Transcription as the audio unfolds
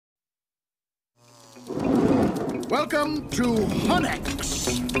Welcome to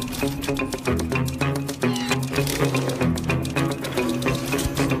Hunex.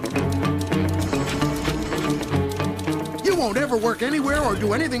 You won't ever work anywhere or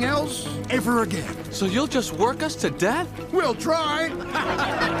do anything else ever again. So you'll just work us to death? We'll try.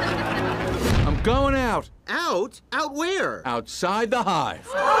 I'm going out. Out? Out where? Outside the hive.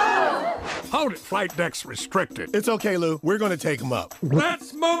 Hold it, flight deck's restricted. It's okay, Lou. We're gonna take him up.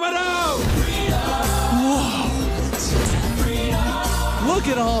 Let's move it out! Whoa! Look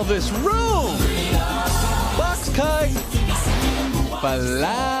at all this room! Box kite!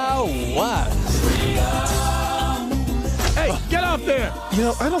 Palawas! Hey, get out there! You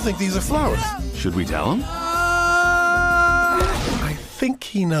know, I don't think these are flowers. Should we tell him? I think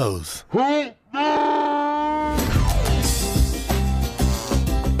he knows. Hi!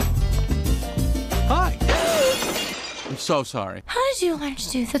 I'm so sorry. How did you learn to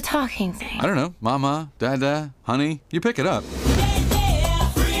do the talking thing? I don't know. Mama, Dada, honey, you pick it up.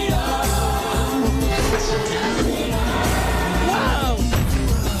 Wow!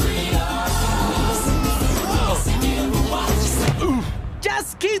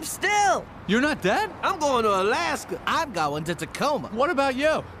 Just keep still! You're not dead? I'm going to Alaska. I've got one to Tacoma. What about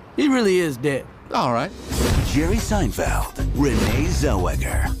you? He really is dead. All right. Jerry Seinfeld, Renee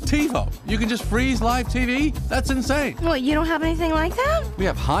Zellweger. TiVo. You can just freeze live TV? That's insane. What, you don't have anything like that? We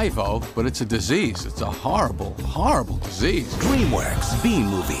have HIVO, but it's a disease. It's a horrible, horrible disease. DreamWorks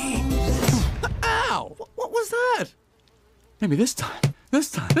B-movie. Ow! What was that? Maybe this time. This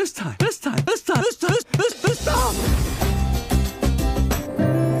time. This time. This time. This time. This time. This time.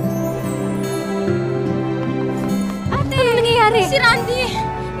 Ate! Ano nangyayari? Si Randy!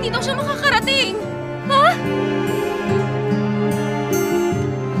 Hindi daw siya makakarating! Ha?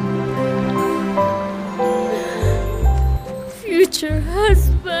 Future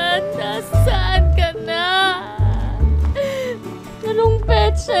husband, nasaan ka na? Anong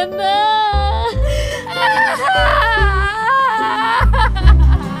petsa na?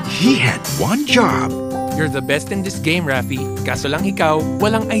 He had one job. You're the best in this game, Rafi. Kaso lang ikaw,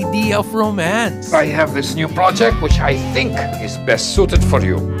 walang idea of romance. I have this new project which I think is best suited for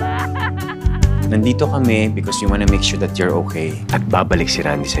you. Nandito kami because you wanna make sure that you're okay. At babalik si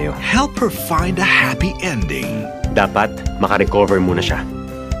Randy sa'yo. Help her find a happy ending. Dapat makarecover muna siya.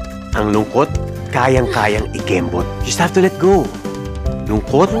 Ang lungkot, kayang-kayang ikembot. Just have to let go.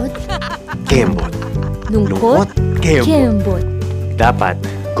 Lungkot, kembot. Lungkot, kembot. Dapat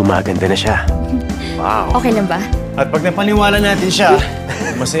gumaganda na siya. Wow. Okay lang ba? At pag napaniwala natin siya,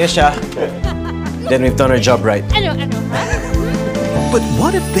 masaya siya, then we've done our job right. Ano? But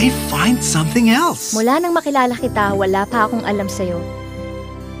what if they find something else? Mula nang makilala kita, wala pa akong alam sa'yo.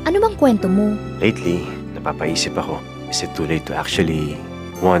 Ano bang kwento mo? Lately, napapaisip ako, is it too late to actually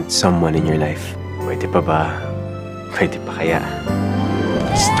want someone in your life? Pwede pa ba? Pwede pa kaya?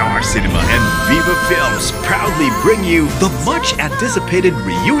 Star Cinema and Viva Films proudly bring you the much-anticipated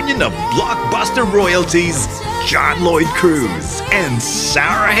reunion of blockbuster royalties, John Lloyd Cruz and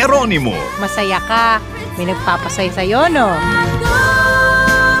Sarah Geronimo. Masaya ka. May nagpapasay sa'yo, no?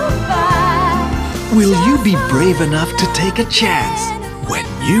 Will you be brave enough to take a chance when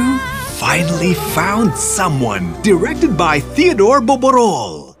you finally found someone? Directed by Theodore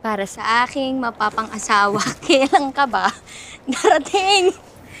Boborol. Para sa aking mapapang-asawa, kailan ka ba darating?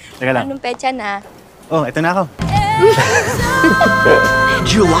 Teka lang. Anong petsa na? Oh, eto na ako.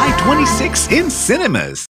 July 26 in cinemas.